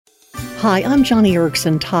Hi, I'm Johnny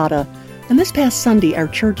Erickson Tata, and this past Sunday our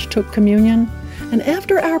church took communion, and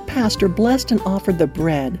after our pastor blessed and offered the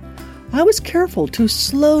bread, I was careful to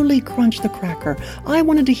slowly crunch the cracker. I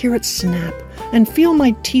wanted to hear it snap and feel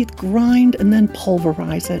my teeth grind and then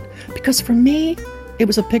pulverize it, because for me, it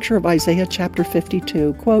was a picture of Isaiah chapter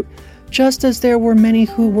 52, quote, "Just as there were many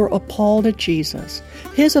who were appalled at Jesus,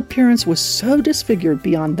 his appearance was so disfigured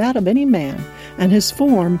beyond that of any man, and his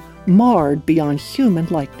form marred beyond human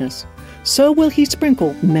likeness. So will he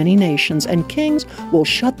sprinkle many nations, and kings will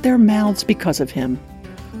shut their mouths because of him."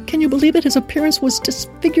 Can you believe it? His appearance was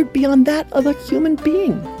disfigured beyond that of a human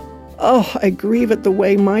being. Oh, I grieve at the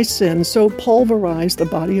way my sin so pulverized the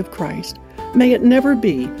body of Christ. May it never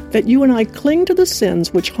be that you and I cling to the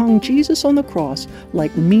sins which hung Jesus on the cross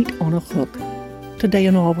like meat on a hook. Today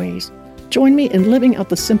and always, join me in living out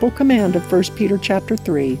the simple command of 1 Peter chapter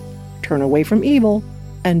 3, turn away from evil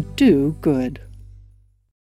and do good.